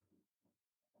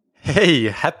Hey,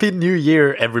 Happy New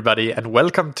Year, everybody, and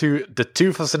welcome to the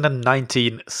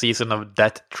 2019 season of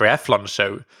That Triathlon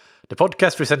Show, the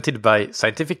podcast presented by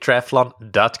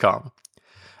scientifictriathlon.com.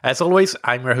 As always,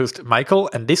 I'm your host,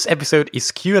 Michael, and this episode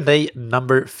is Q&A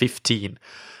number 15.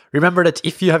 Remember that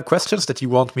if you have questions that you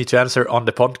want me to answer on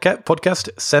the podcast,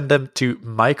 send them to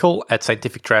Michael at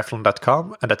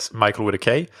scientifictriathlon.com, and that's Michael with a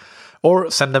K.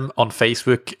 Or send them on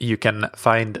Facebook. You can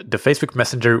find the Facebook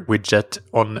Messenger widget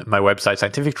on my website,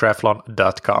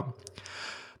 scientifictriathlon.com.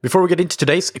 Before we get into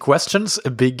today's questions, a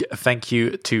big thank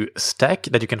you to Stack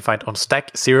that you can find on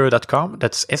stack0.com.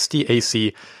 That's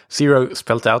STAC 0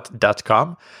 spelled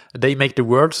out.com. They make the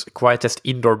world's quietest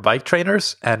indoor bike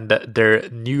trainers, and their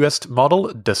newest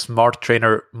model, the Smart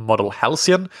Trainer Model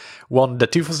Halcyon, won the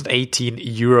 2018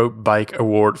 Eurobike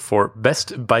Award for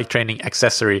Best Bike Training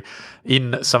Accessory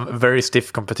in some very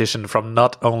stiff competition from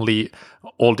not only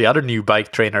all the other new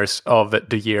bike trainers of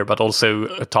the year, but also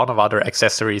a ton of other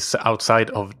accessories outside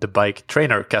of the bike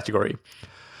trainer category.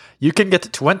 You can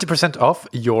get 20% off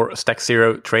your Stack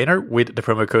Zero trainer with the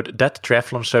promo code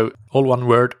ThatTriathlonShow, all one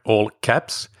word, all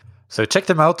caps. So check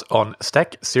them out on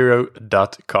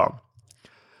stack0.com.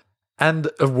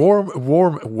 And a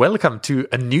warm welcome to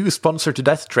a new sponsor to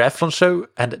That Triathlon Show,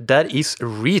 and that is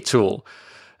Retool.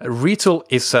 Retool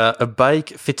is a bike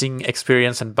fitting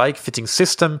experience and bike fitting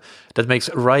system that makes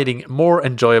riding more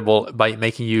enjoyable by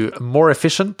making you more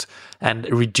efficient and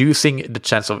reducing the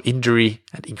chance of injury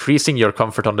and increasing your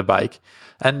comfort on the bike.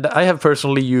 And I have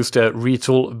personally used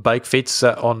Retool bike fits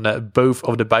on both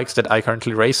of the bikes that I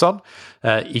currently race on.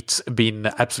 It's been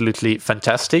absolutely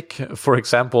fantastic. For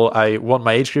example, I won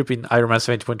my age group in Ironman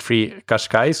 70.3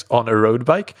 Qashqai's on a road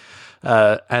bike.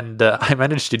 And I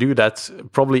managed to do that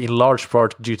probably in large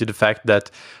part due to the fact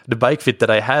that the bike fit that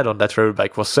I had on that road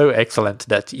bike was so excellent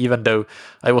that even though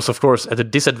I was, of course, at a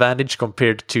disadvantage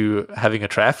compared to having a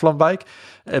triathlon bike,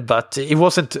 but it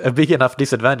wasn't a big enough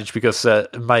disadvantage because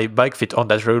my bike fit on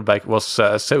that road bike was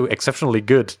so exceptionally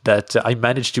good that I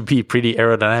managed to be pretty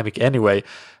aerodynamic anyway,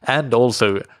 and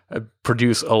also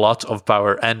produce a lot of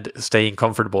power and staying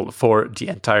comfortable for the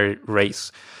entire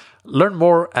race. Learn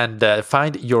more and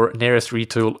find your nearest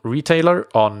Retool retailer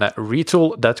on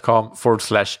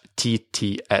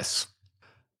retool.com/TTS.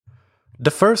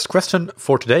 The first question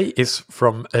for today is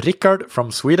from Rickard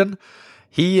from Sweden.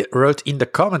 He wrote in the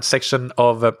comment section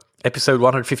of episode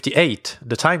 158,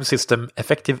 The Time System,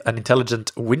 Effective and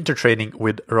Intelligent Winter Training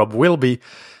with Rob Wilby,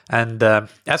 and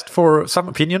asked for some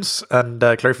opinions and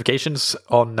clarifications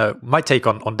on my take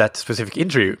on that specific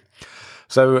interview.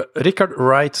 So Rickard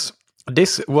writes,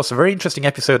 this was a very interesting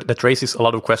episode that raises a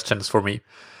lot of questions for me.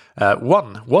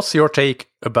 One, what's your take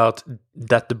about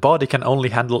that the body can only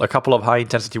handle a couple of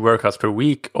high-intensity workouts per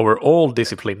week over all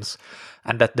disciplines,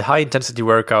 and that the high-intensity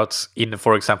workouts in,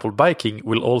 for example, biking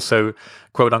will also,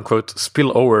 quote-unquote,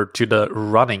 spill over to the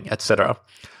running, etc.?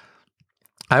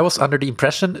 I was under the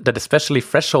impression that especially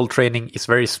threshold training is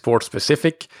very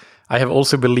sport-specific. I have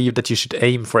also believed that you should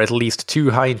aim for at least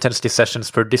 2 high-intensity sessions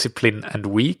per discipline and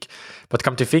week, but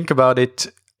come to think about it,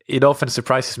 it often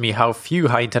surprises me how few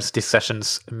high-intensity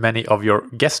sessions many of your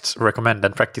guests recommend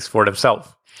and practice for themselves.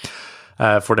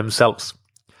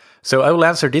 So I will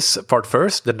answer this part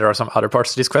first, then there are some other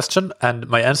parts to this question, and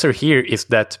my answer here is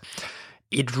that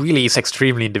it really is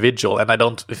extremely individual, and I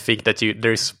don't think that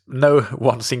there's no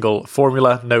one single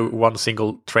formula, no one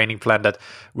single training plan that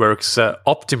works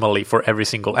optimally for every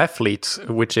single athlete,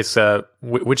 which is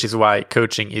why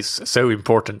coaching is so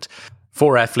important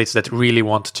for athletes that really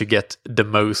want to get the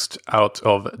most out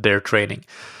of their training.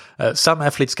 Some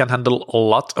athletes can handle a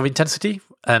lot of intensity,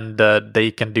 and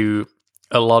they can do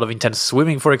a lot of intense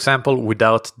swimming, for example,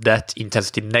 without that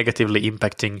intensity negatively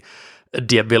impacting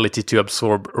the ability to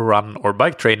absorb run or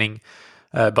bike training.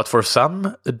 But for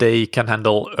some, they can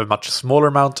handle a much smaller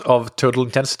amount of total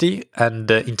intensity, and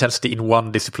intensity in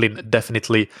one discipline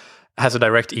definitely has a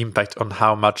direct impact on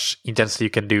how much intensity you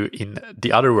can do in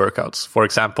the other workouts. For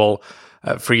example,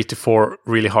 3 to 4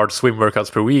 really hard swim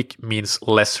workouts per week means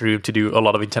less room to do a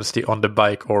lot of intensity on the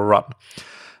bike or run.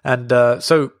 And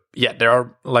so, there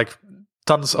are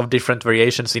tons of different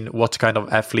variations in what kind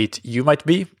of athlete you might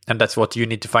be, and that's what you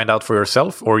need to find out for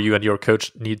yourself, or you and your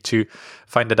coach need to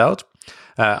find it out.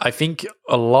 I think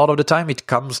a lot of the time it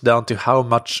comes down to how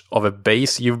much of a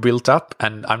base you've built up,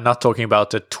 and I'm not talking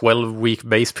about a 12-week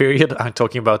base period, I'm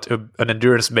talking about an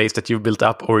endurance base that you've built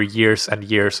up over years and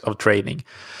years of training.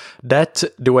 That,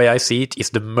 the way I see it, is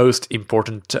the most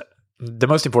important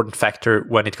factor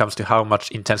when it comes to how much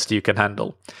intensity you can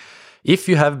handle. If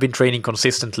you have been training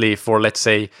consistently for, let's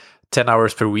say, 10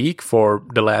 hours per week for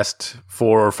the last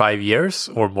 4 or 5 years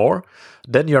or more,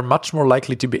 then you're much more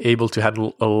likely to be able to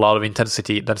handle a lot of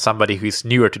intensity than somebody who is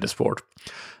newer to the sport.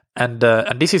 And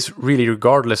this is really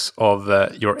regardless of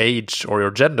your age or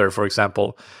your gender, for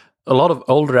example. A lot of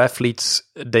older athletes,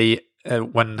 they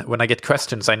when I get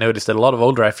questions, I notice that a lot of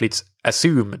older athletes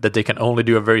assume that they can only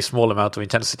do a very small amount of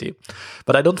intensity.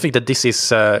 But I don't think that this is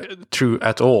true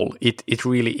at all. It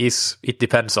really is. It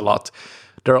depends a lot.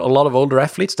 There are a lot of older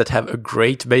athletes that have a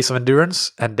great base of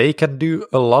endurance, and they can do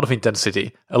a lot of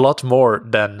intensity, a lot more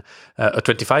than a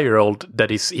 25-year-old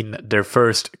that is in their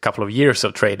first couple of years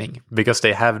of training, because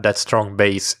they have that strong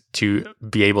base to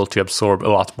be able to absorb a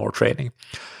lot more training.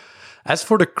 As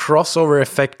for the crossover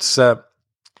effects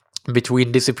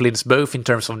between disciplines, both in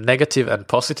terms of negative and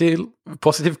positive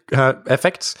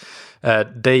effects,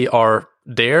 they are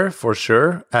there for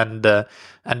sure, and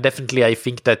definitely I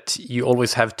think that you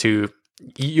always have to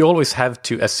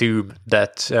assume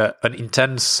that an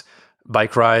intense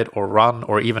bike ride or run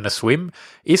or even a swim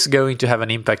is going to have an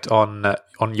impact on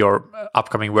your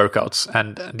upcoming workouts,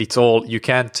 and it's all you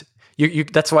can't.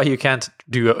 That's why you can't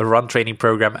do a run training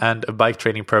program and a bike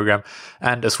training program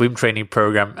and a swim training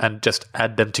program and just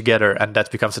add them together and that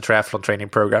becomes a triathlon training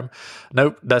program.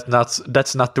 No, that's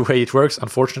not the way it works,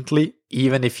 unfortunately.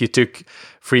 Even if you took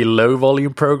 3 low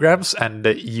volume programs and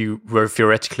you were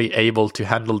theoretically able to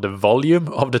handle the volume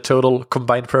of the total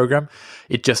combined program,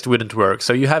 it just wouldn't work.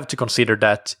 So you have to consider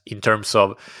that in terms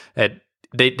of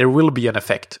there will be an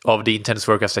effect of the intense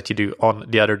workouts that you do on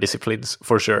the other disciplines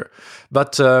for sure.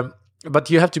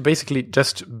 But you have to basically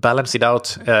just balance it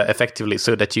out effectively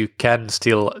so that you can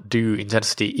still do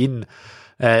intensity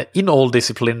in all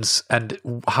disciplines, and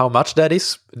how much that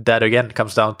is, that again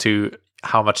comes down to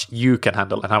how much you can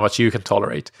handle and how much you can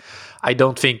tolerate. I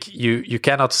don't think you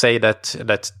cannot say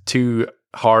that 2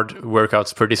 hard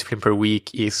workouts per discipline per week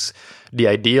is the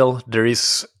ideal. There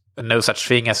is no such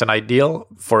thing as an ideal.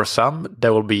 For some,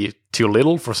 there will be too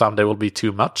little. For some, there will be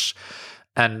too much.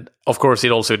 And of course,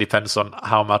 it also depends on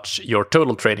how much your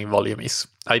total training volume is.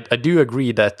 I do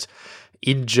agree that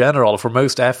in general, for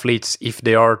most athletes, if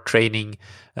they are training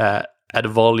at a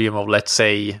volume of, let's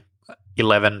say,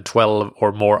 11, 12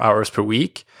 or more hours per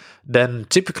week, then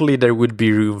typically there would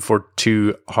be room for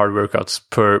 2 hard workouts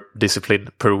per discipline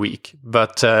per week.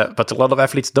 But a lot of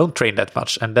athletes don't train that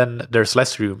much, and then there's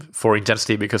less room for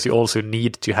intensity because you also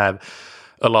need to have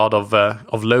a lot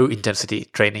of low intensity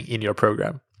training in your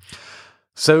program.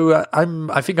 So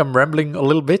I think I'm rambling a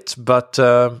little bit, but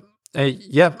I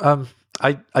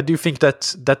do think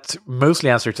that mostly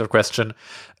answers your question.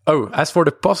 Oh, as for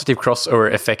the positive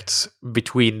crossover effects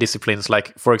between disciplines,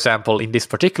 like for example in this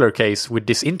particular case with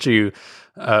this interview,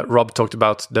 Rob talked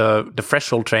about the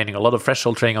threshold training, a lot of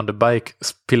threshold training on the bike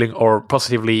spilling or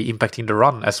positively impacting the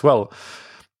run as well.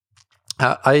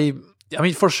 I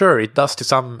mean, for sure, it does to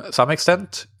some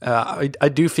extent. I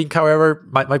do think, however,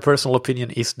 my personal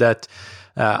opinion is that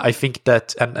I think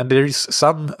that, and there is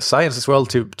some science as well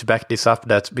to back this up,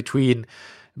 that between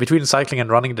cycling and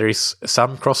running there is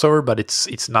some crossover, but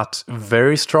it's not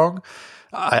very strong.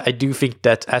 I do think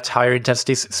that at higher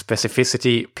intensities,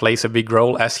 specificity plays a big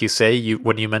role, as you say.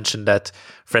 When you mentioned that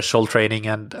threshold training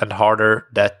and harder,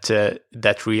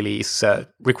 that really is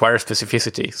requires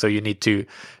specificity. So you need to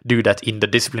do that in the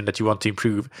discipline that you want to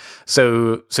improve.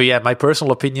 So yeah, my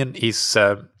personal opinion is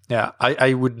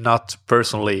I would not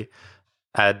personally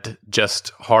add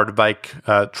just hard bike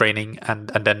training and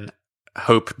then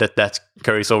hope that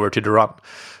carries over to the run.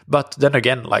 But then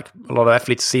again, like a lot of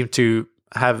athletes seem to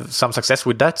have some success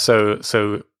with that.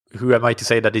 So who am I to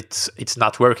say that it's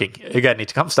not working? Again,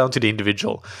 it comes down to the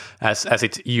individual, as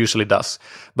it usually does.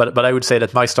 But I would say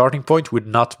that my starting point would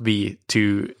not be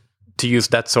to use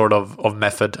that sort of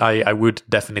method. I would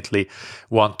definitely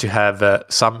want to have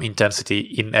some intensity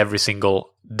in every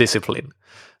single discipline.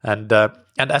 And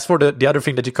as for the other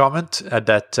thing that you comment,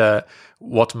 that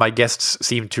what my guests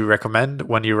seem to recommend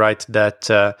when you write that,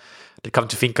 to come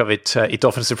to think of it, it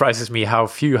often surprises me how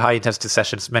few high-intensity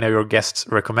sessions many of your guests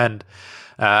recommend.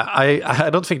 I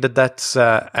don't think that's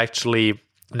actually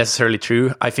necessarily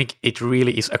true. I think it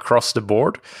really is across the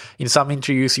board. In some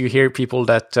interviews, you hear people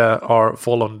that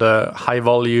fall on the high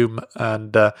volume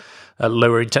and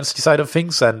lower intensity side of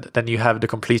things, and then you have the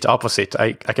complete opposite.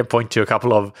 I can point to a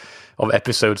couple of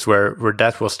episodes where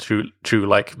that was true.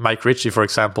 Like Mike Ritchie, for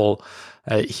example,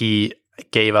 he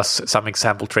gave us some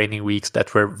example training weeks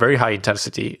that were very high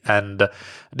intensity and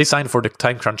designed for the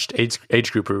time crunched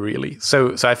age grouper, really.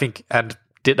 So I think, and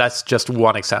that's just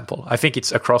one example. I think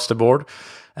it's across the board,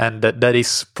 and that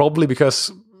is probably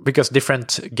because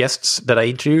different guests that I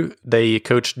interview, they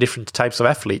coach different types of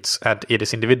athletes, and it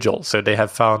is individual. So they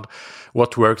have found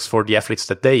what works for the athletes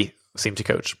that they seem to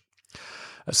coach.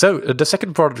 So the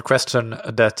second part of the question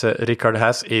that Richard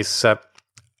has is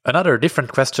another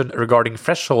different question regarding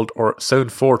threshold or zone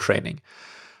 4 training.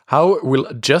 How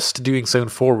will just doing zone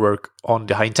 4 work on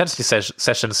the high intensity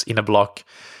sessions in a block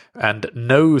and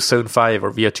no zone 5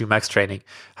 or VO2 max training?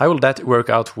 How will that work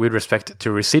out with respect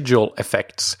to residual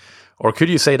effects? Or could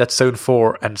you say that zone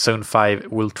 4 and zone 5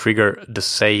 will trigger the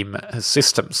same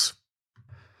systems?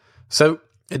 So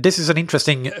this is an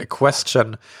interesting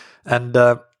question, and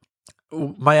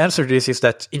my answer to this is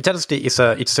that intensity is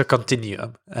a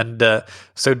continuum, and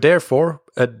so therefore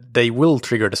they will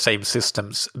trigger the same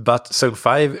systems, but zone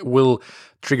 5 will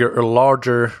trigger a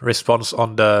larger response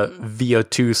on the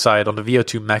VO2 side, on the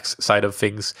VO2 max side of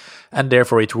things, and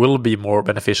therefore it will be more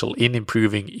beneficial in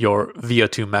improving your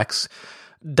VO2 max.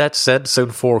 That said,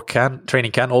 zone 4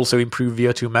 training can also improve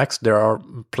VO2 max. There are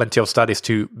plenty of studies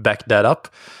to back that up.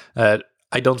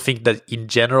 I don't think that in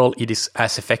general it is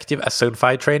as effective as zone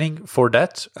 5 training for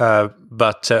that,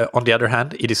 but on the other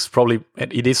hand, it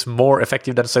is more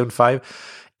effective than zone 5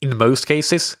 in most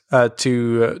cases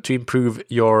to improve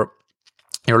your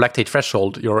lactate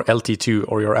threshold, your LT2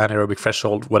 or your anaerobic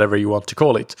threshold, whatever you want to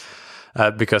call it,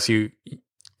 because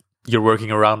you're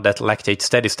working around that lactate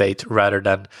steady state rather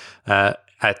than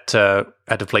at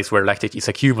a place where lactate is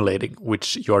accumulating,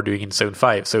 which you are doing in zone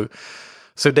 5.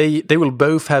 So they will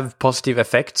both have positive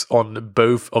effects on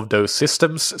both of those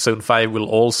systems. Zone 5 will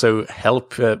also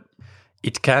help.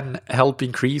 It can help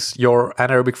increase your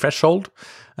anaerobic threshold,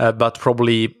 but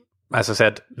probably, as I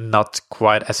said, not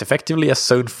quite as effectively as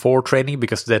zone 4 training,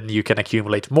 because then you can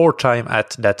accumulate more time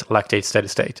at that lactate steady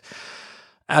state.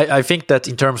 I think that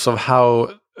in terms of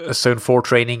how zone 4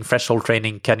 training, threshold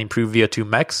training can improve VO2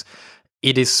 max,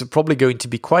 it is probably going to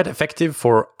be quite effective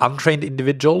for untrained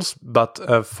individuals, but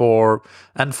for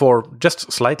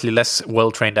just slightly less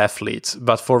well-trained athletes.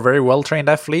 But for very well-trained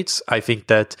athletes, I think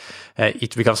that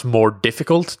it becomes more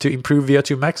difficult to improve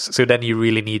VO2 max. So then you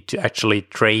really need to actually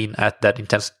train at that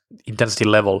intensity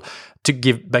level to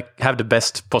have the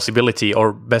best possibility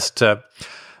or best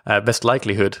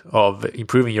likelihood of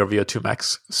improving your VO2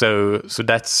 max. So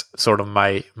that's sort of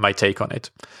my take on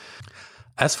it.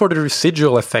 As for the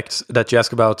residual effects that you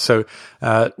ask about, so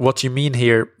what you mean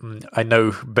here, I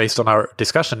know based on our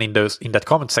discussion in that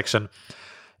comment section,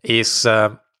 is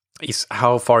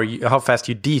how fast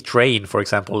you detrain, for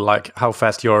example, like how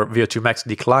fast your VO2 max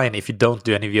decline if you don't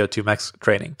do any VO2 max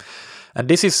training. And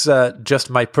this is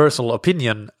just my personal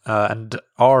opinion and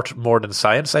art more than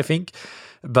science, I think.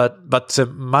 But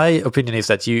my opinion is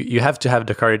that you have to have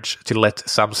the courage to let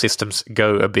some systems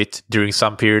go a bit during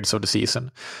some periods of the season.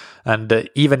 And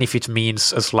even if it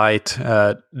means a slight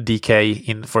decay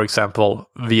in, for example,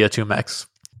 VO2 max.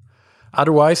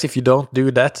 Otherwise, if you don't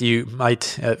do that, you might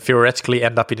theoretically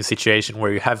end up in a situation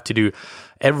where you have to do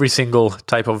every single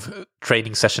type of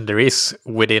training session there is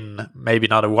within maybe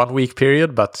not a 1 week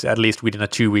period, but at least within a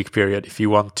 2 week period, if you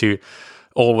want to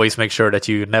always make sure that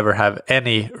you never have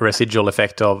any residual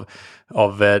effect of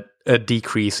a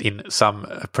decrease in some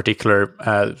particular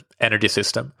energy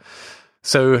system.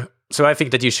 So I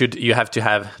think that you have to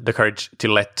have the courage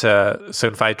to let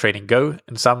zone 5 training go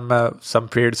in some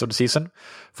periods of the season,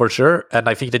 for sure. And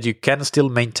I think that you can still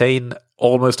maintain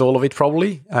almost all of it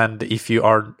probably. And if you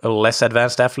are a less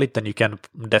advanced athlete, then you can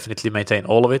definitely maintain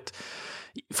all of it.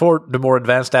 For the more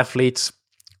advanced athletes,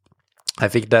 I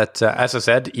think that, as I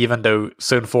said, even though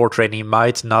zone 4 training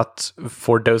might not,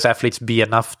 for those athletes, be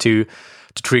enough to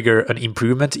trigger an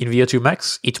improvement in VO2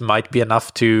 max, it might be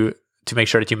enough to make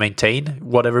sure that you maintain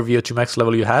whatever VO2 max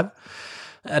level you have.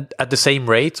 And at the same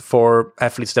rate, for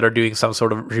athletes that are doing some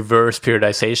sort of reverse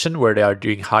periodization, where they are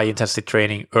doing high intensity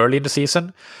training early in the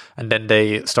season, and then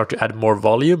they start to add more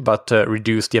volume, but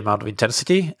reduce the amount of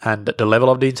intensity and the level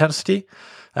of the intensity,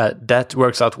 that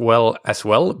works out well as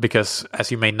well, because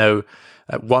as you may know,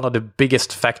 one of the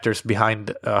biggest factors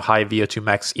behind high VO2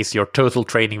 max is your total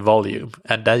training volume.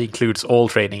 And that includes all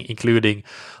training, including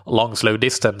long, slow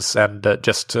distance and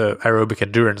just aerobic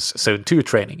endurance zone 2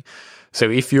 training. So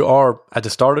if you are at the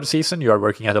start of the season, you are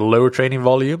working at a lower training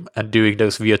volume and doing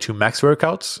those VO2 max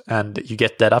workouts, and you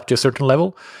get that up to a certain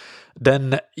level,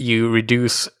 then you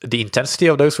reduce the intensity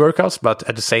of those workouts, but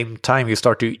at the same time you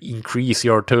start to increase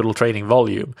your total training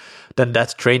volume. Then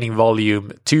that training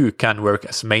volume too can work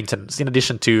as maintenance, in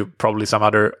addition to probably some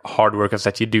other hard workouts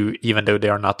that you do, even though they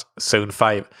are not zone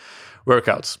 5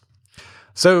 workouts.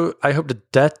 So I hope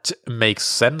that makes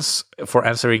sense for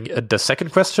answering the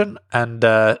second question. And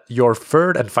your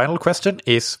third and final question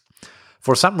is,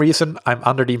 for some reason, I'm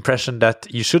under the impression that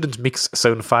you shouldn't mix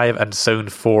zone 5 and zone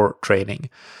 4 training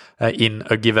in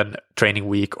a given training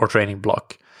week or training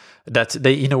block. that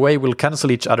they in a way will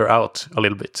cancel each other out a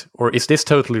little bit? Or is this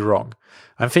totally wrong?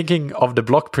 I'm thinking of the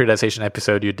block periodization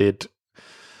episode you did.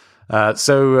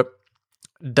 So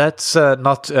that's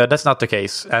not the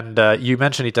case, and you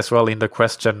mentioned it as well in the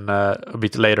question a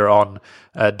bit later on,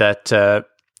 that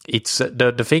it's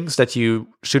the things that you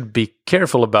should be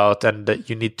careful about and that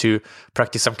you need to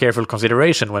practice some careful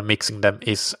consideration when mixing them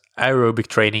is aerobic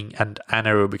training and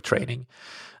anaerobic training.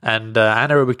 And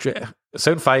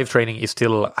Zone 5 training is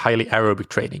still highly aerobic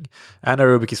training.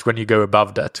 Anaerobic is when you go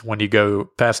above that. When you go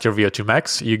past your VO2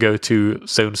 max, you go to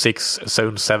Zone 6,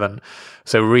 Zone 7.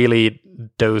 So really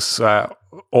those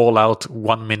all out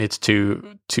 1 minute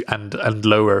to and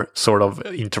lower sort of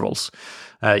intervals,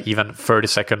 even 30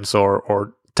 seconds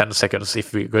or 10 seconds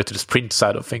if we go to the sprint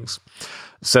side of things.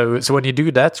 So when you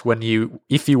do that,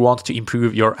 if you want to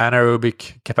improve your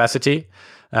anaerobic capacity,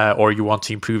 or you want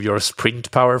to improve your sprint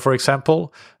power, for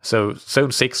example, so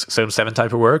Zone 6, Zone 7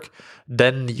 type of work,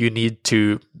 then you need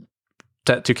to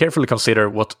carefully consider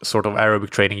what sort of aerobic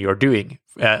training you're doing.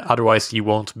 Otherwise, you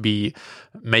won't be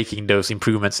making those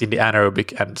improvements in the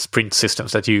anaerobic and sprint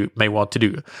systems that you may want to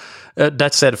do.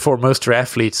 That said, for most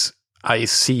triathletes, I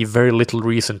see very little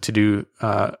reason to do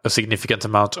a significant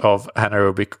amount of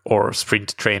anaerobic or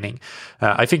sprint training.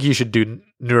 I think you should do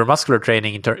neuromuscular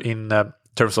training in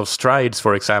terms of strides,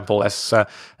 for example, as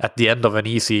at the end of an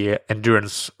easy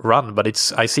endurance run.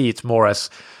 But I see it more as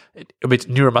a bit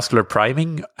neuromuscular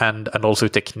priming and also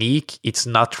technique. It's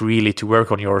not really to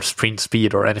work on your sprint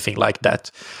speed or anything like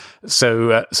that.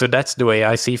 So that's the way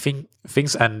I see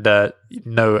things. And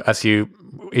no,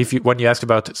 when you asked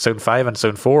about Zone 5 and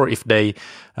Zone 4, if they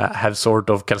have sort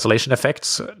of cancellation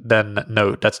effects, then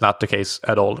no, that's not the case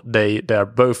at all. They are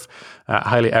both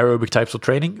highly aerobic types of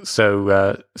training.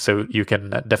 So you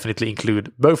can definitely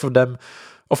include both of them.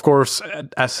 Of course,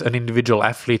 as an individual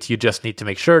athlete, you just need to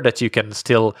make sure that you can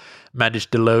still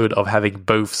manage the load of having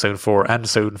both Zone 4 and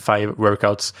Zone 5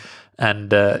 workouts,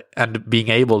 and being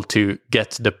able to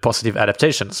get the positive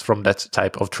adaptations from that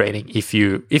type of training if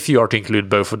you are to include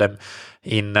both of them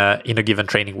in a given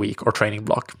training week or training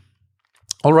block.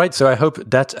 All right, so I hope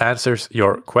that answers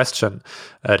your question,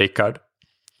 Rickard.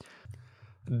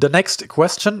 The next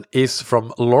question is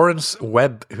from Lawrence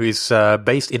Webb, who is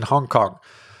based in Hong Kong.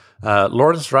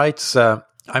 Lawrence writes, I'm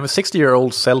a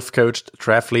 60-year-old self-coached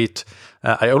triathlete.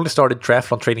 I only started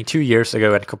triathlon training 2 years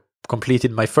ago and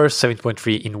completed my first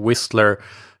 7.3 in Whistler,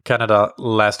 Canada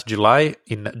last July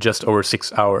in just over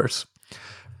 6 hours.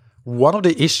 One of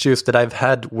the issues that I've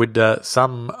had with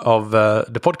some of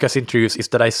the podcast interviews is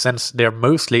that I sense they're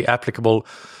mostly applicable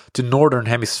to Northern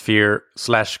Hemisphere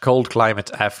 / cold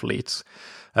climate athletes.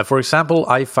 For example,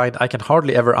 I find I can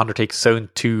hardly ever undertake Zone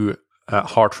 2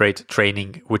 heart rate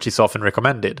training, which is often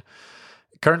recommended.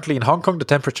 Currently in Hong Kong, the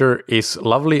temperature is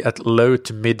lovely at low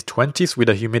to mid 20s with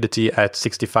a humidity at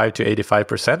 65 to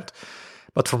 85%.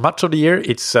 But for much of the year,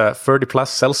 it's 30 plus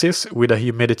Celsius with a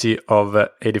humidity of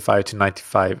 85 to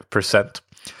 95%.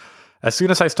 As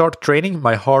soon as I start training,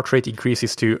 my heart rate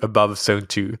increases to above Zone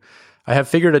 2. I have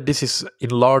figured that this is in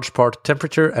large part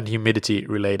temperature and humidity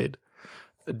related.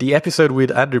 The episode with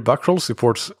Andrew Buckroll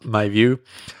supports my view.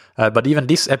 But even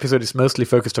this episode is mostly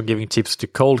focused on giving tips to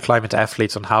cold climate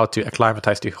athletes on how to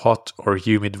acclimatize to hot or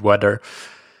humid weather.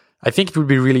 I think it would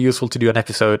be really useful to do an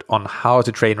episode on how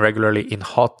to train regularly in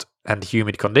hot and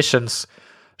humid conditions.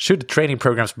 Should training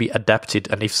programs be adapted,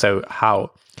 and if so,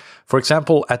 how? For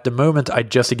example, at the moment I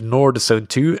just ignore the Zone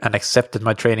 2 and accept that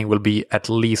my training will be at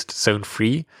least Zone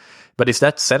 3. But is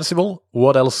that sensible?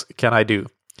 What else can I do?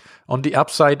 On the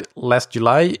upside, last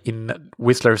July in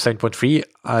Whistler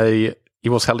 7.3, it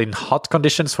was held in hot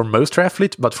conditions for most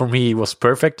triathletes, but for me it was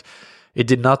perfect. It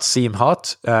did not seem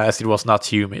hot as it was not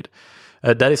humid.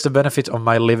 That is the benefit of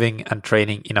my living and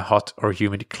training in a hot or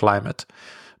humid climate.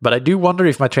 But I do wonder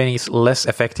if my training is less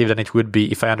effective than it would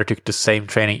be if I undertook the same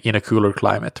training in a cooler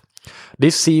climate.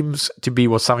 This seems to be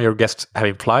what some of your guests have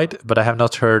implied, but I have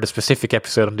not heard a specific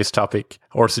episode on this topic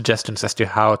or suggestions as to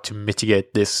how to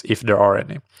mitigate this, if there are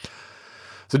any.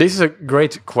 So this is a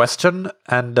great question,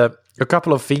 and a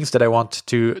couple of things that I want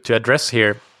to address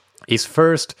here is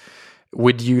first,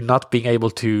 with you not being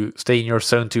able to stay in your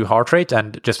Zone 2 heart rate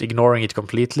and just ignoring it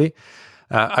completely,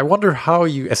 I wonder how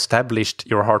you established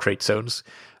your heart rate zones.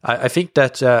 I think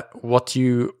that what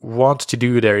you want to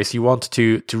do there is you want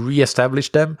to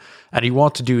re-establish them, and you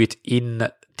want to do it in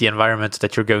the environment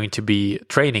that you're going to be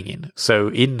training in. So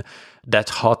in that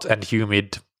hot and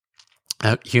humid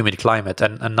humid climate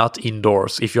and not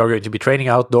indoors. If you're going to be training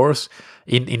outdoors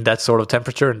in that sort of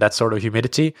temperature and that sort of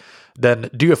humidity, then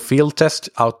do a field test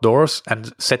outdoors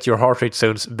and set your heart rate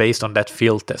zones based on that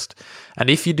field test. And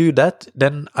if you do that,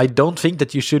 then I don't think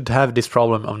that you should have this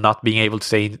problem of not being able to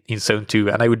stay in zone 2.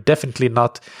 And I would definitely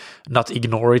not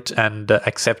ignore it and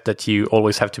accept that you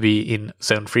always have to be in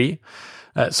zone 3.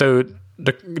 So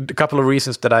the couple of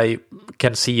reasons that I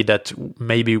can see that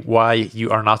maybe why you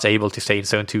are not able to stay in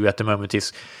zone 2 at the moment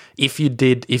is if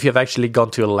you've actually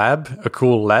gone to a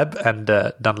cool lab and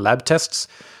done lab tests,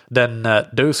 then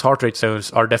those heart rate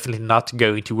zones are definitely not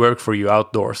going to work for you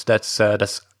outdoors. That's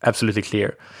absolutely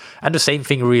clear. And the same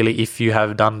thing really if you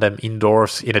have done them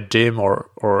indoors in a gym or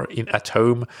at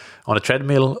home on a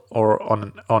treadmill or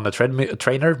on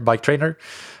a bike trainer,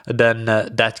 then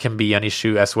that can be an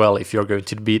issue as well if you're going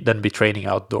to be training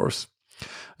outdoors.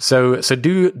 So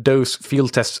do those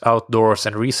field tests outdoors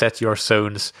and reset your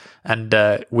zones and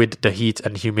with the heat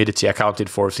and humidity accounted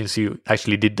for, since you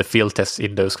actually did the field tests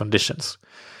in those conditions.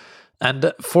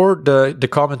 And for the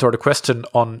comment or the question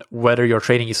on whether your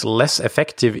training is less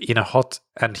effective in a hot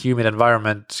and humid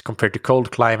environment compared to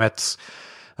cold climates,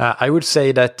 I would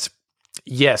say that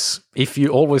yes, if you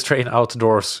always train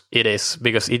outdoors, it is,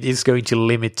 because it is going to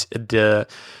limit the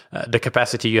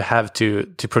capacity you have to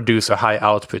produce a high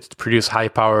output, to produce high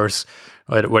powers,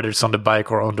 whether it's on the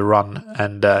bike or on the run,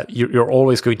 and you're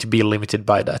always going to be limited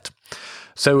by that.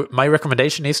 So my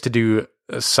recommendation is to do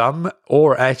some,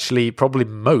 or actually probably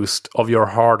most, of your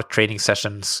hard training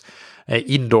sessions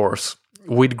indoors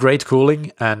with great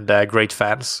cooling and great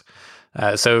fans.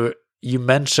 So you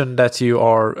mentioned that you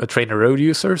are a trainer road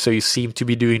user, so you seem to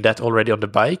be doing that already on the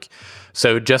bike.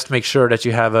 So just make sure that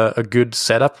you have a good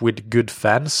setup with good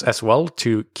fans as well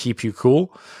to keep you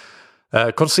cool.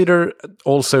 Consider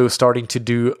also starting to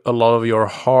do a lot of your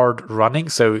hard running.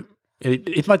 So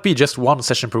it might be just one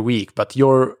session per week, but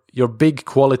your big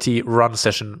quality run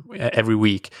session every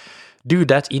week, do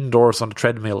that indoors on the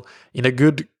treadmill in a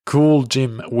good cool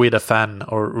gym with a fan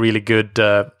or really good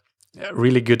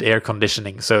air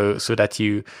conditioning, so that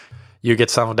you get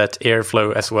some of that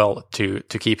airflow as well to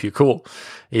keep you cool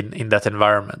in that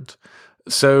environment.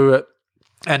 So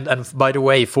and by the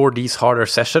way, for these harder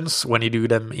sessions, when you do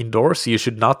them indoors, you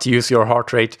should not use your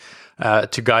heart rate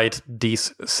to guide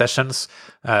these sessions.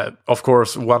 Of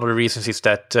course, one of the reasons is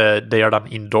that they are done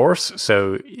indoors,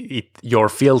 so your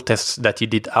field tests that you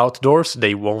did outdoors,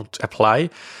 they won't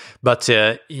apply. But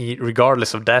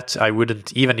regardless of that, I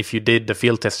wouldn't, even if you did the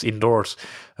field tests indoors,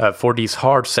 for these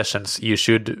hard sessions, you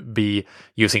should be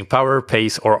using power,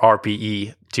 pace, or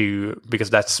RPE because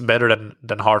that's better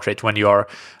than heart rate when you are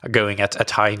going at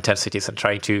high intensities and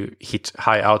trying to hit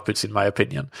high outputs, in my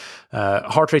opinion.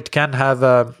 Heart rate can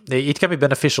it can be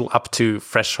beneficial up to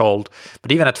threshold,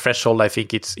 but even at threshold, I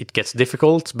think it gets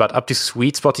difficult. But up to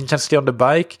sweet spot intensity on the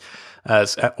bike,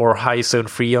 or high zone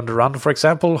 3 on the run, for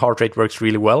example, heart rate works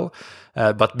really well.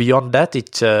 But beyond that,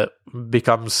 it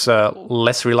becomes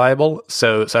less reliable.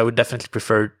 So I would definitely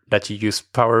prefer that you use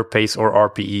power, pace, or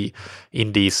RPE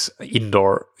in these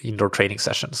indoor training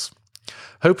sessions.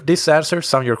 Hope this answers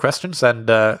some of your questions, and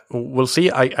we'll see.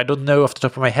 I don't know off the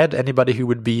top of my head anybody who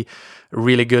would be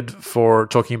really good for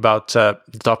talking about the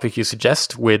topic you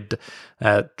suggest with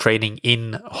training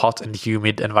in hot and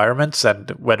humid environments, and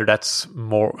whether that's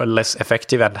more or less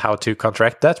effective and how to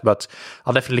counteract that. But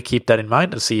I'll definitely keep that in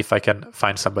mind and see if I can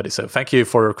find somebody. So thank you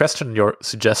for your question, your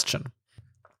suggestion.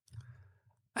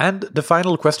 And the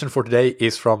final question for today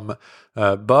is from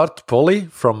Bart Polly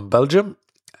from Belgium,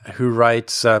 who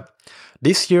writes...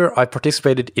 This year, I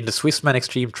participated in the Swissman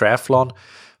Extreme Triathlon.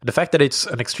 The fact that it's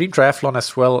an extreme triathlon,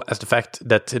 as well as the fact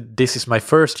that this is my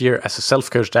first year as a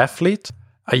self-coached athlete.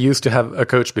 I used to have a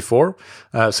coach before,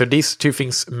 so these two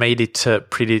things made it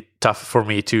pretty tough for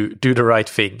me to do the right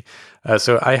thing.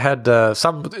 So I had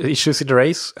some issues in the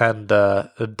race, and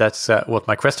that's what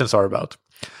my questions are about.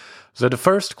 So the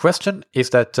first question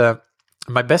is that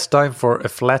my best time for a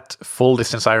flat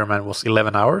full-distance Ironman was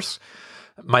 11 hours.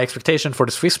 My expectation for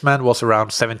the Swissman was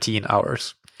around 17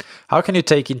 hours. How can you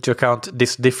take into account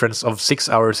this difference of 6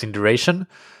 hours in duration,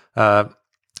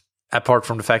 apart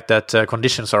from the fact that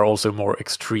conditions are also more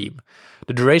extreme?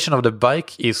 The duration of the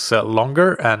bike is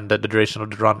longer, and the duration of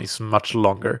the run is much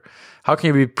longer. How can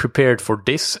you be prepared for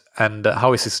this, and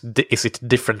how is it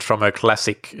different from a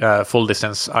classic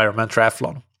full-distance Ironman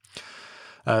triathlon?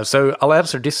 So I'll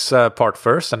answer this part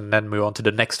first, and then move on to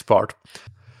the next part.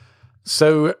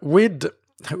 So with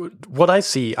what I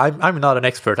see, I'm not an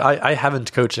expert. I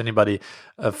haven't coached anybody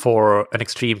for an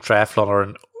extreme triathlon or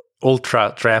an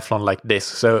ultra triathlon like this.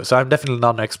 So I'm definitely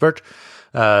not an expert.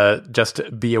 Just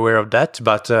be aware of that.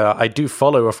 But I do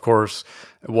follow, of course,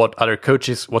 what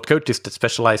coaches that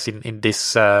specialize in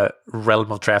this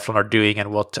realm of triathlon are doing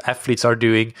and what athletes are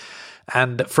doing.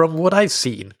 And from what I've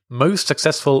seen, most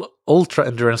successful ultra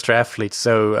endurance triathletes,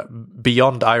 so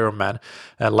beyond Ironman,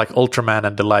 like Ultraman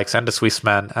and the likes, and the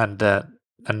Swissman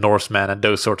and Norseman and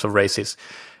those sorts of races,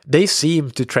 they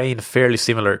seem to train fairly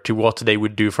similar to what they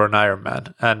would do for an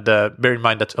Ironman. And bear in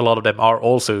mind that a lot of them are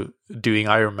also doing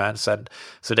Ironmans, and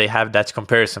so they have that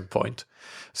comparison point.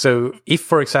 So if,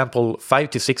 for example, 5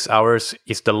 to 6 hours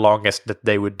is the longest that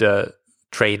they would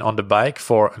train on the bike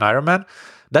for an Ironman,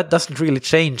 that doesn't really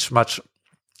change much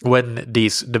when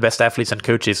the best athletes and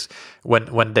coaches,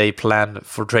 when they plan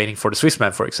for training for the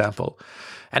Swissman, for example.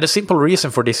 And the simple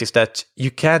reason for this is that you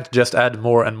can't just add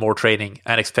more and more training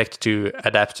and expect to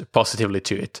adapt positively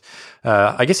to it.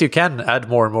 I guess you can add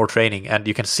more and more training, and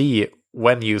you can see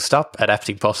when you stop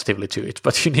adapting positively to it,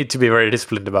 but you need to be very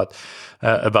disciplined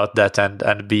about that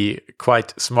and be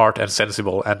quite smart and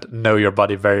sensible and know your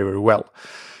body very, very well.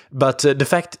 But the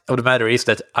fact of the matter is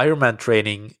that Ironman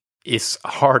training is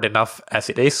hard enough as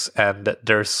it is, and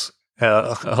there's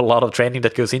a lot of training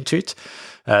that goes into it.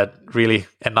 Really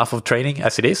enough of training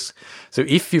as it is. So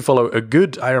if you follow a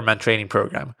good Ironman training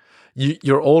program,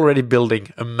 you're already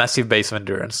building a massive base of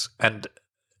endurance. And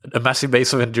a massive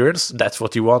base of endurance, that's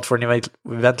what you want for an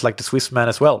event like the Swissman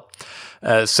as well.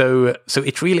 So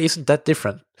it really isn't that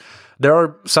different. There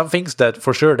are some things that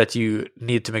for sure that you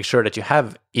need to make sure that you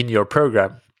have in your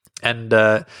program. And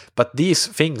but these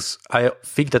things, I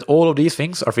think that all of these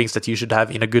things are things that you should have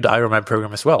in a good Ironman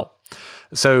program as well.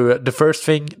 So the first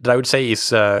thing that I would say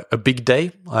is a big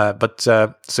day.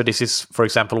 So this is, for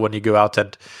example, when you go out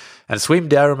and swim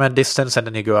the Ironman distance, and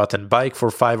then you go out and bike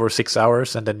for 5 or 6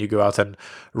 hours, and then you go out and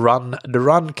run. The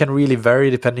run can really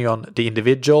vary depending on the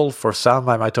individual. For some,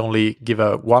 I might only give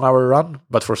a 1 hour run,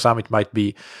 but for some, it might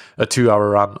be a 2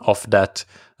 hour run of that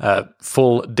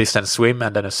full distance swim,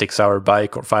 and then a 6 hour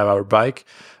bike or 5 hour bike.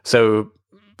 So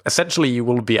essentially, you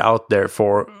will be out there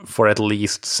for at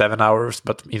least 7 hours,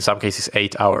 but in some cases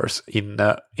 8 hours in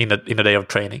a day of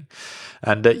training.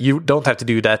 And you don't have to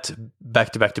do that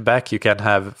back to back to back. You can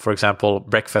have, for example,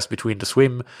 breakfast between the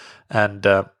swim and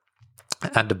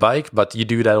the bike, but you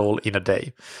do that all in a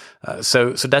day.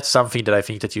 So that's something that I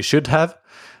think that you should have.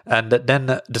 And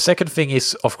then the second thing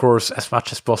is, of course, as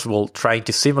much as possible, trying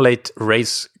to simulate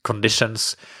race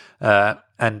conditions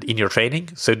and in your training.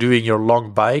 So doing your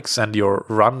long bikes and your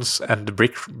runs and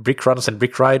brick runs and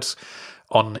brick rides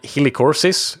on hilly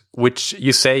courses, which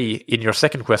you say in your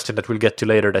second question that we'll get to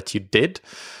later that you did.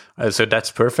 So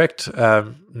that's perfect.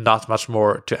 Not much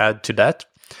more to add to that.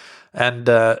 And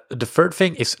the third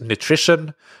thing is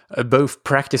nutrition, both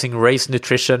practicing race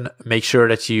nutrition, make sure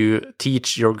that you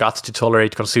teach your gut to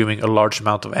tolerate consuming a large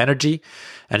amount of energy,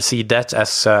 and see that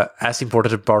as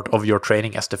important a part of your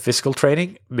training as the physical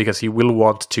training, because you will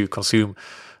want to consume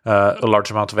a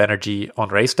large amount of energy on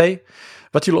race day.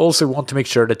 But you'll also want to make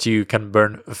sure that you can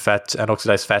burn fat and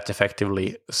oxidize fat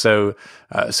effectively. So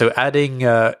adding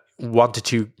 1 to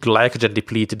 2 glycogen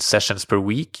depleted sessions per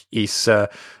week is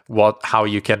how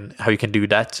you can do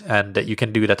that. And you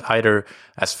can do that either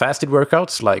as fasted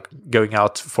workouts, like going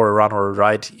out for a run or a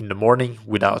ride in the morning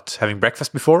without having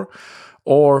breakfast before,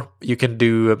 or you can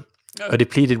do a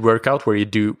depleted workout where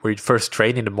you first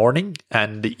train in the morning,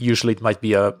 and usually it might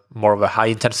be a more of a high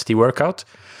intensity workout.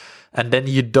 And then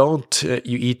you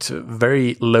eat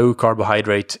very low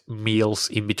carbohydrate meals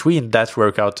in between that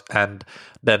workout and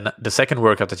then the second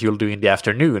workout that you'll do in the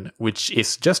afternoon, which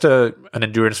is just an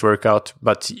endurance workout,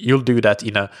 but you'll do that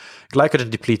in a glycogen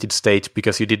depleted state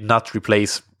because you did not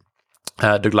replace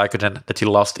the glycogen that you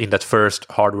lost in that first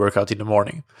hard workout in the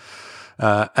morning.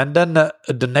 And then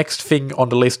the next thing on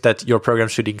the list that your program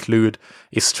should include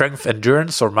is strength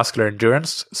endurance or muscular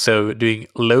endurance. So doing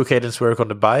low cadence work on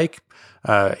the bike,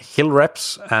 hill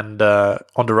reps, and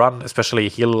on the run, especially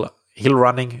hill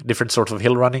running, different sorts of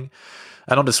hill running,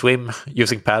 and on the swim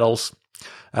using paddles.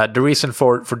 The reason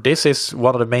for this is,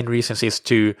 one of the main reasons is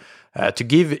to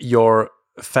give your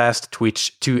fast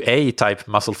twitch 2A type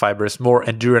muscle fibers more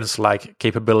endurance-like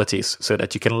capabilities, so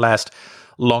that you can last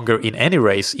longer in any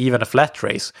race, even a flat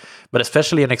race. But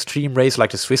especially an extreme race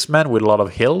like the Swissman with a lot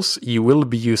of hills, you will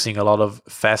be using a lot of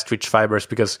fast twitch fibers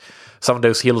because some of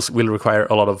those hills will require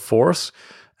a lot of force.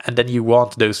 And then you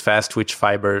want those fast twitch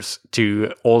fibers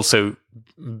to also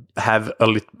have a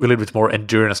little bit more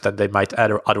endurance than they might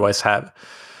otherwise have.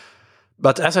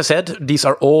 But as I said, these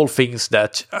are all things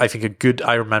that I think a good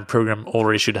Ironman program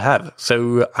already should have.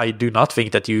 So I do not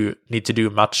think that you need to do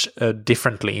much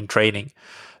differently in training.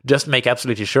 Just make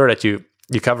absolutely sure that you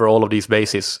you cover all of these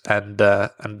bases, and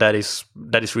that is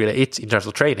really it in terms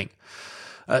of training.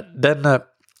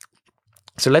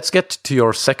 So let's get to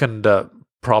your second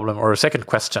problem or a second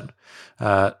question.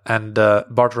 And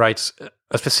Bart writes,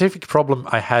 a specific problem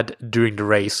I had during the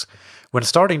race. When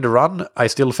starting the run, I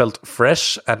still felt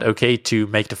fresh and okay to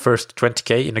make the first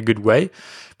 20k in a good way,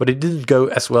 but it didn't go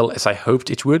as well as I hoped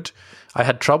it would. I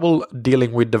had trouble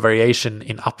dealing with the variation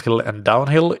in uphill and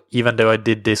downhill, even though I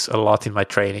did this a lot in my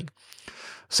training.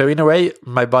 So in a way,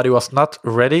 my body was not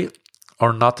ready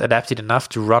or not adapted enough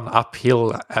to run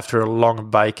uphill after a long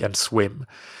bike and swim.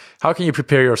 How can you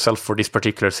prepare yourself for this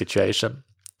particular situation?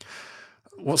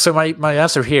 Well, so my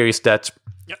answer here is that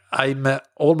I'm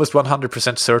almost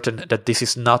 100% certain that this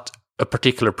is not a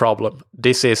particular problem.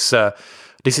 This is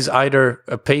either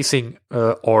a pacing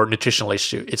or nutritional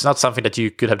issue. It's not something that you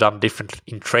could have done different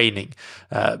in training,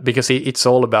 because it's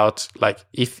all about, like,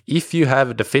 if you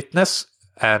have the fitness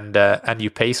and you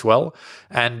pace well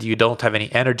and you don't have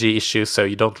any energy issues, so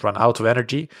you don't run out of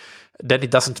energy, then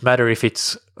it doesn't matter if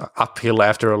it's uphill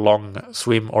after a long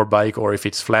swim or bike, or if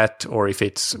it's flat, or if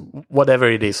it's whatever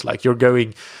it is. Like, you're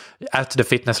going at the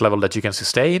fitness level that you can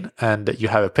sustain, and you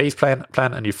have a pace plan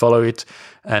and you follow it,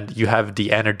 and you have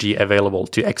the energy available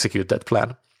to execute that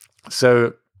plan.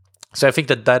 So I think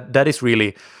that is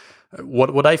really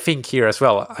what I think here as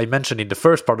well. I mentioned in the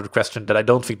first part of the question that I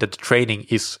don't think that the training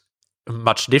is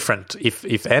much different,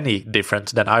 if any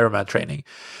different, than Ironman training.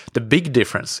 The big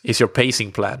difference is your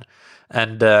pacing plan.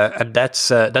 And that's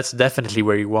definitely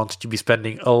where you want to be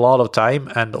spending a lot of time,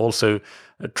 and also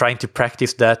trying to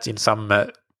practice that in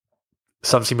some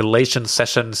simulation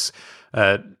sessions.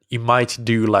 You might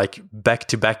do like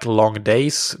back-to-back long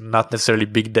days, not necessarily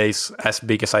big days as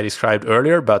big as I described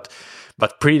earlier, but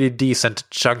pretty decent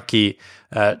chunky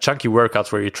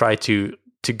workouts where you try to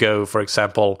go, for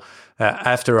example,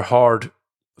 after a hard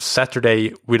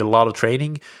Saturday with a lot of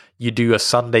training, you do a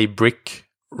Sunday brick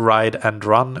ride and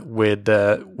run with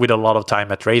a lot of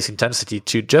time at race intensity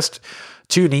to just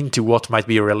tune into what might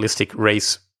be a realistic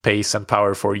race pace and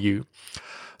power for you.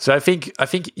 So I think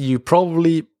you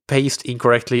probably paced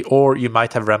incorrectly, or you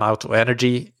might have run out of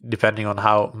energy depending on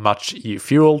how much you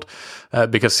fueled,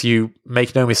 because you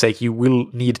make no mistake, you will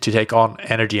need to take on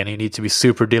energy, and you need to be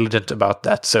super diligent about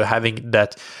that. So having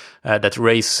that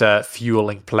race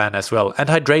fueling plan as well, and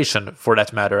hydration for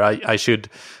that matter. I should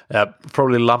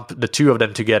probably lump the two of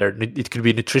them together. It could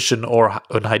be nutrition or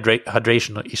an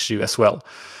hydration issue as well.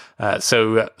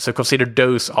 So consider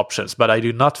those options, but I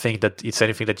do not think that it's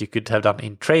anything that you could have done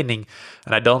in training,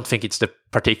 and I don't think it's the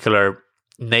particular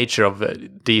nature of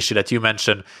the issue that you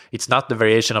mentioned. It's not the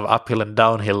variation of uphill and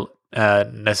downhill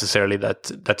necessarily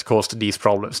that caused these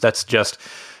problems. That's just,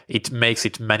 it makes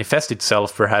it manifest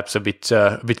itself perhaps a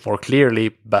bit more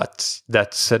clearly, but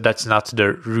that's not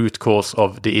the root cause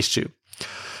of the issue.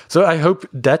 So I hope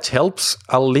that helps.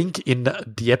 I'll link in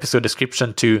the episode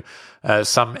description to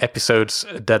some episodes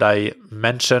that I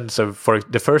mentioned. So for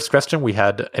the first question, we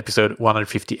had episode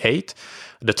 158,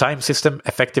 the time system,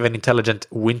 effective and intelligent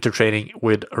winter training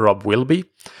with Rob Wilby.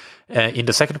 In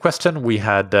the second question, we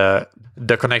had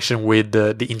the connection with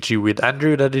the interview with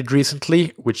Andrew that I did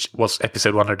recently, which was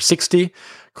episode 160,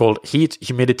 called Heat,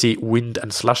 Humidity, Wind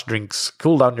and Slush Drinks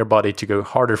Cool Down Your Body to Go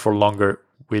Harder for Longer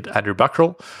with Andrew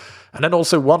Buckroll. And then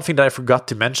also one thing that I forgot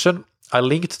to mention, I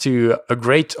linked to a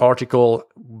great article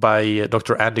by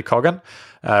Dr. Andy Coggan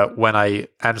when I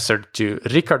answered to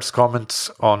Rickard's comments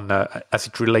on, as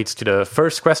it relates to the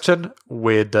first question,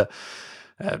 with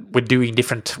doing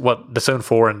different, the zone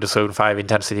 4 and the zone 5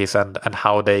 intensities and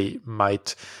how they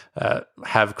might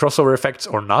have crossover effects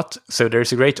or not. So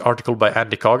there's a great article by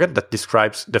Andy Coggan that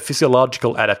describes the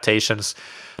physiological adaptations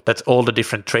that all the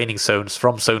different training zones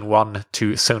from zone 1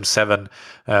 to zone 7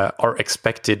 are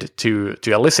expected to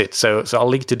elicit. So I'll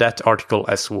link to that article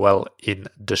as well in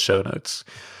the show notes.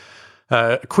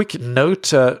 Quick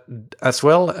note as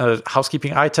well,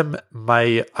 housekeeping item,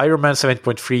 my Ironman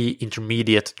 7.3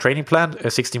 intermediate training plan,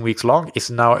 16 weeks long,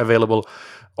 is now available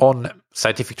on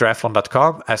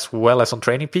scientifictriathlon.com as well as on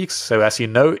Training Peaks. So as you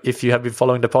know, if you have been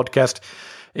following the podcast,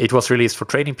 it was released for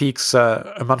Training Peaks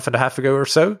a month and a half ago or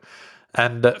so.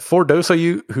 And for those of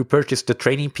you who purchased the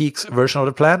Training Peaks version of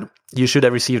the plan, you should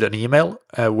have received an email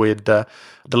with the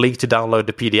link to download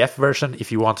the PDF version if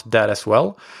you want that as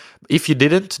well. If you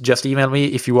didn't, just email me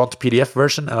if you want the PDF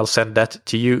version and I'll send that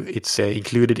to you. It's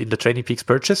included in the Training Peaks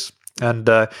purchase. And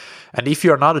if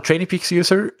you are not a TrainingPeaks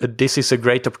user, this is a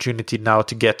great opportunity now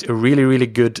to get a really, really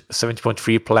good 70-point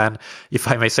free plan, if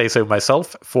I may say so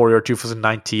myself, for your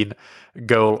 2019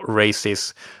 goal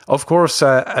races. Of course,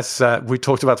 as we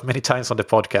talked about many times on the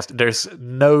podcast, there's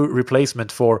no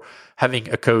replacement for having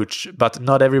a coach, but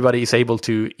not everybody is able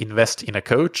to invest in a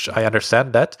coach. I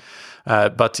understand that.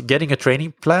 But getting a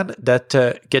training plan that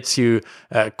gets you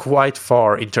quite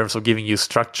far in terms of giving you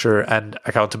structure and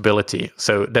accountability.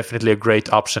 So definitely a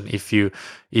great option if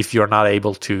you're not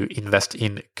able to invest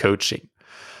in coaching.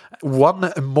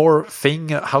 One more thing,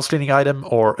 house cleaning item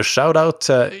or a shout out,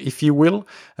 if you will.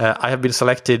 I have been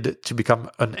selected to become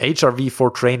an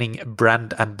HRV4 Training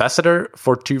brand ambassador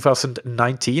for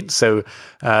 2019. So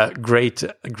great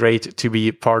to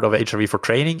be part of HRV4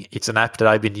 Training. It's an app that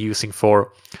I've been using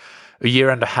for a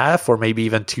year and a half or maybe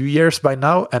even 2 years by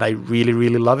now, and I really,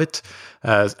 really love it.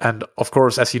 And of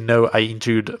course, as you know, I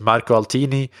interviewed Marco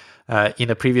Altini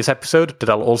in a previous episode that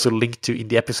I'll also link to in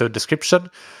the episode description.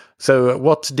 So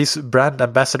what this brand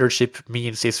ambassadorship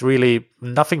means is really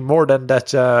nothing more than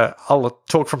that I'll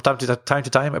talk from time to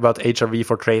time about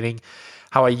HRV4 Training,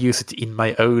 how I use it in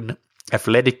my own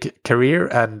athletic career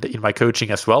and in my coaching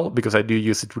as well, because I do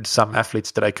use it with some athletes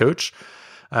that I coach.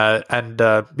 That's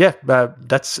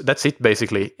it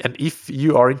basically. And if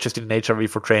you are interested in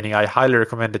HRV4 Training, I highly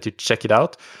recommend that you check it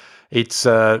out. It's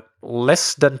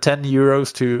less than 10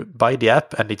 euros to buy the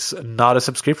app, and it's not a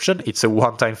subscription. It's a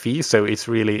one-time fee, so it's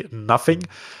really nothing,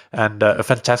 and a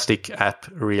fantastic app,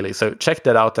 really. So check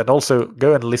that out, and also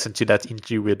go and listen to that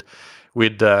interview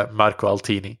with Marco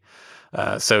Altini.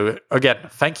 So again,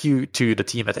 thank you to the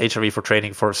team at HRV4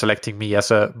 Training for selecting me as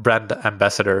a brand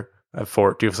ambassador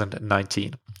for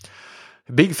 2019.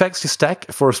 Big thanks to Stack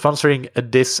for sponsoring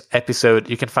this episode.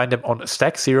 You can find them on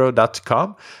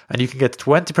stackzero.com, and you can get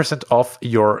 20% off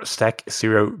your Stack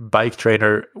Zero bike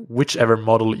trainer, whichever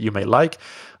model you may like,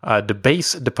 the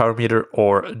base, the power meter,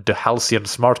 or the Halcyon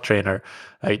Smart Trainer.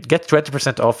 Get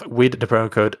 20% off with the promo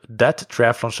code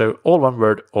ThatTriathlonShow, all one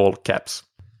word, all caps.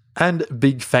 And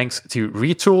big thanks to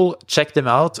Retool. Check them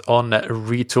out on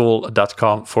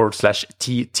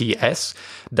retool.com/TTS.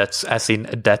 That's as in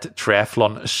That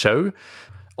Triathlon Show.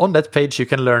 On that page, you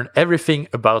can learn everything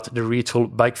about the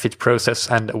Retool bike fit process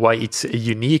and why it's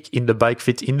unique in the bike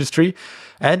fit industry.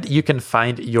 And you can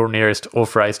find your nearest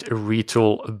authorized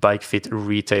Retool bike fit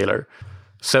retailer.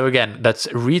 So again, that's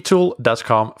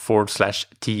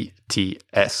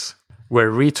retool.com/TTS, where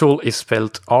Retool is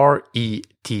spelled RETUL.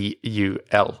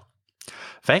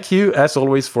 Thank you, as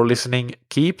always, for listening.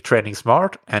 Keep training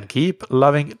smart and keep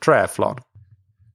loving triathlon.